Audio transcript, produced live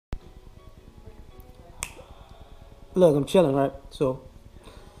Look, I'm chilling, right? So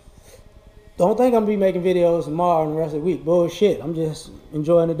don't think I'm gonna be making videos tomorrow and the rest of the week. Bullshit. I'm just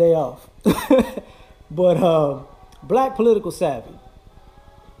enjoying the day off. But black political savvy.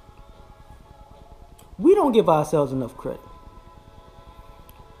 We don't give ourselves enough credit.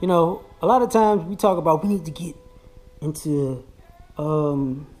 You know, a lot of times we talk about we need to get into,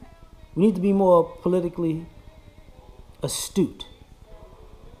 we need to be more politically astute.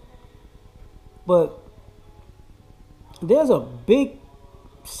 But there's a big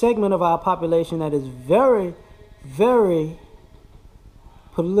segment of our population that is very, very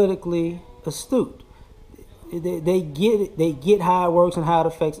politically astute. They get it. They get how it works and how it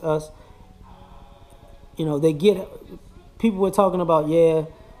affects us. You know, they get. People were talking about, yeah.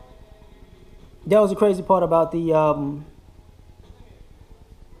 That was the crazy part about the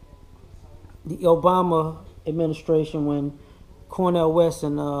Obama administration when Cornel West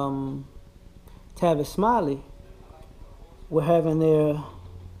and Tavis Smiley were having their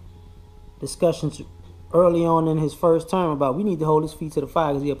discussions early on in his first term about we need to hold his feet to the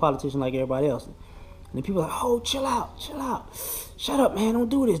fire because he's a politician like everybody else. And then people are like, oh, chill out, shut up, man, don't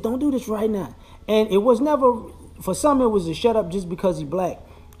do this right now. And it was never, for some it was a shut up just because he's black.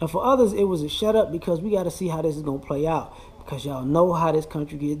 And for others, it was a shut up because we got to see how this is going to play out. Because y'all know how this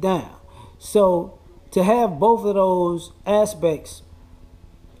country get down. So to have both of those aspects,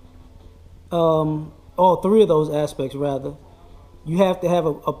 all three of those aspects rather, you have to have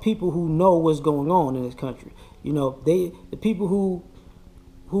a people who know what's going on in this country. You know, the people who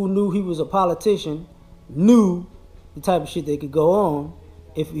knew he was a politician knew the type of shit that could go on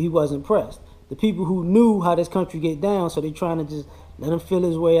if he wasn't pressed. The people who knew how this country get down, so they trying to just let him feel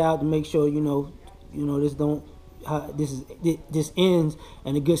his way out to make sure this ends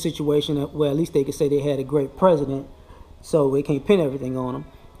in a good situation where at least they could say they had a great president, so they can't pin everything on him.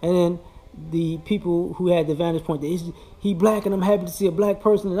 And then the people who had the vantage point that he black and I'm happy to see a black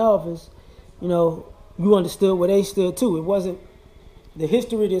person in office, you know, you understood where they stood too. It wasn't the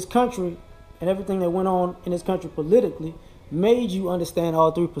history of this country and everything that went on in this country politically made you understand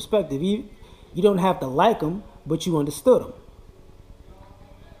all three perspectives. You don't have to like them, but you understood them.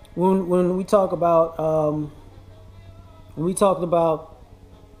 When we talk about when we talked about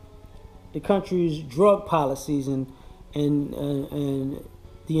the country's drug policies and what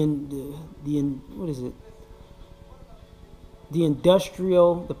is it?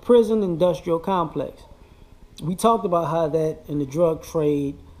 The prison industrial complex. We talked about how that in the drug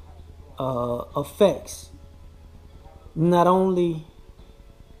trade affects not only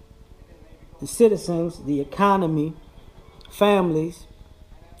the citizens, the economy, families,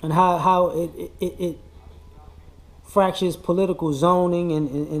 and how it fractures political zoning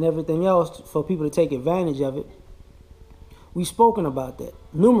and everything else for people to take advantage of it. We've spoken about that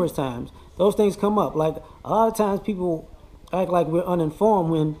numerous times. Those things come up. Like a lot of times people act like we're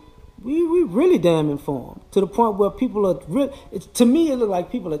uninformed when we really damn informed. To the point where people are really, to me it looks like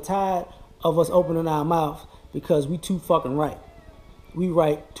people are tired of us opening our mouth because we too fucking right. We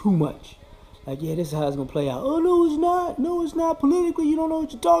right too much. Like, yeah, this is how it's going to play out. Oh, no, it's not. No, it's not. Politically, you don't know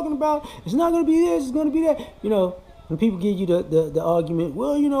what you're talking about. It's not going to be this. It's going to be that. You know, when people give you the argument,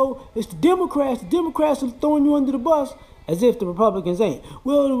 well, you know, it's the Democrats. The Democrats are throwing you under the bus as if the Republicans ain't.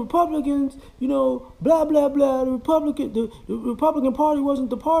 Well, the Republicans, you know, blah, blah, blah. The Republican Party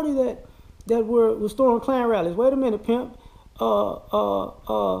wasn't the party that was throwing Klan rallies. Wait a minute, pimp.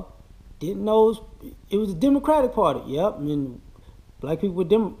 Didn't know it was the Democratic Party. Yep, I mean, black people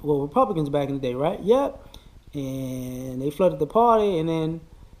were Republicans back in the day, right? Yep. And they flooded the party and then,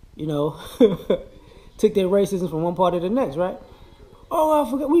 you know, took their racism from one party to the next, right? Oh, I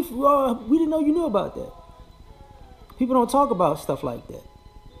forgot. We didn't know you knew about that. People don't talk about stuff like that.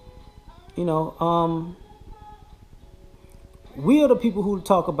 You know, we are the people who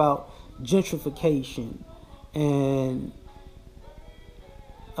talk about gentrification and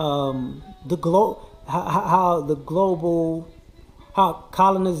how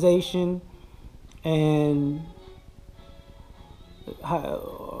colonization and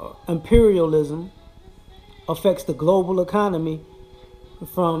how imperialism affects the global economy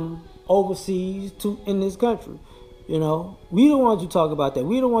from overseas to in this country. You know, we the ones who talk about that.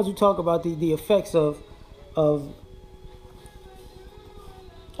 We the ones who talk about the effects of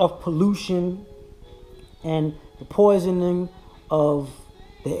pollution and the poisoning of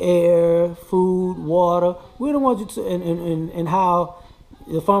the air, food, water. We're the ones who and how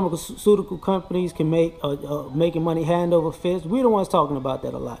the pharmaceutical companies can make making money hand over fist. We're the ones talking about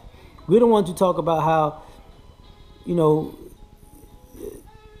that a lot. We're the ones who talk about how, you know,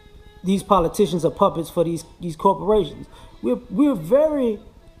 these politicians are puppets for these corporations. We're very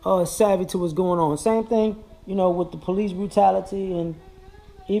savvy to what's going on. Same thing with the police brutality and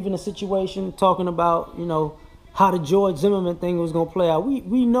even the situation talking about, how the George Zimmerman thing was going to play out.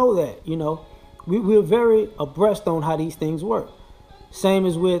 We know that, we're very abreast on how these things work. Same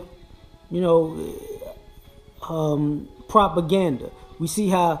as with, you know, propaganda. We see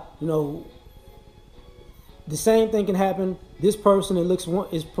how, the same thing can happen. This person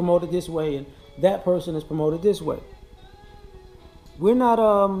is promoted this way, and that person is promoted this way. We're not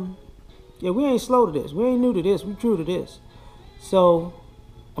we ain't slow to this. We ain't new to this. We true to this. So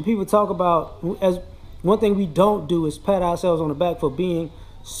when people talk about, as one thing we don't do is pat ourselves on the back for being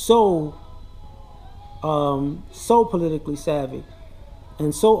so politically savvy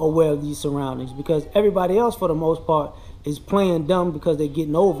and so aware of these surroundings, because everybody else for the most part is playing dumb because they're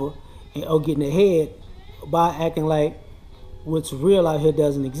getting over or getting ahead by acting like what's real out here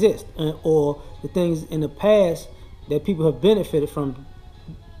doesn't exist, or the things in the past that people have benefited from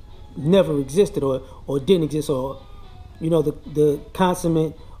never existed or didn't exist, or the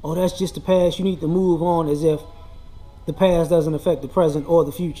consummate, oh, that's just the past, you need to move on, as if the past doesn't affect the present or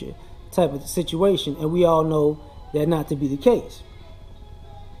the future type of situation. And we all know that not to be the case.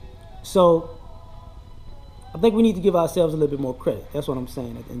 So I think we need to give ourselves a little bit more credit. That's what I'm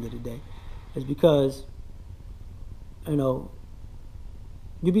saying at the end of the day. It's because,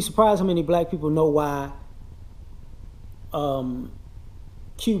 you'd be surprised how many black people know why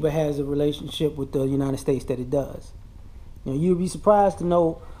Cuba has a relationship with the United States that it does. You'd be surprised to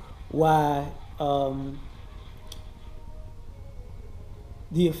know why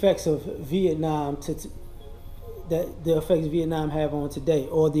the effects of Vietnam the effects Vietnam have on today,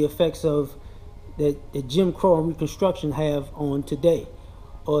 or the effects of that Jim Crow and Reconstruction have on today,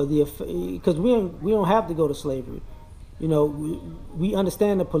 or because we don't have to go to slavery. We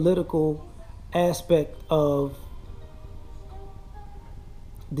understand the political aspect of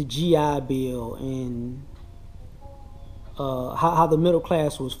the GI Bill and how the middle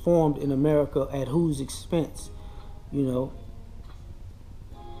class was formed in America at whose expense. We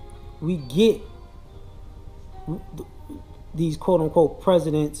get these quote-unquote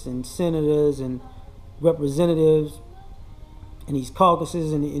presidents and senators and representatives and these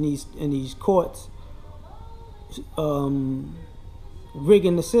caucuses and these courts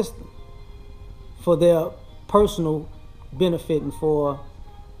rigging the system for their personal benefit and for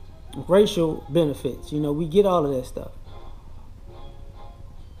racial benefits. We get all of that stuff.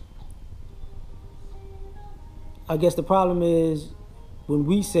 I guess the problem is when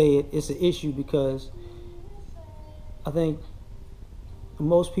we say it's an issue, because I think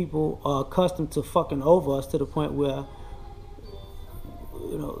most people are accustomed to fucking over us to the point where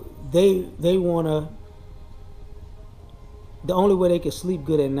they want to, the only way they can sleep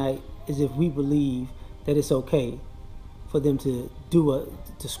good at night is if we believe that it's okay for them to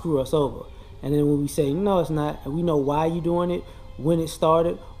to screw us over. And then when we say no, it's not, and we know why you're doing it, when it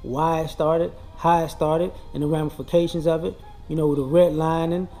started, why it started, how it started, and the ramifications of it, with the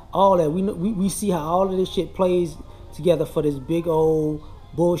redlining, all that. We see how all of this shit plays together for this big old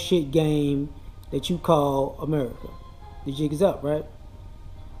bullshit game that you call America. The jig is up, right?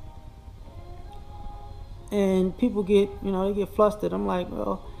 And people get, they get flustered. I'm like,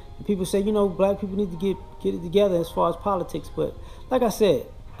 well, people say, black people need to get it together as far as politics. But like I said,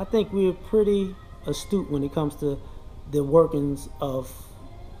 I think we're pretty astute when it comes to the workings of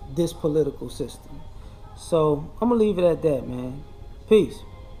this political system. So I'm gonna leave it at that, man. Peace.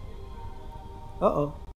 Uh-oh.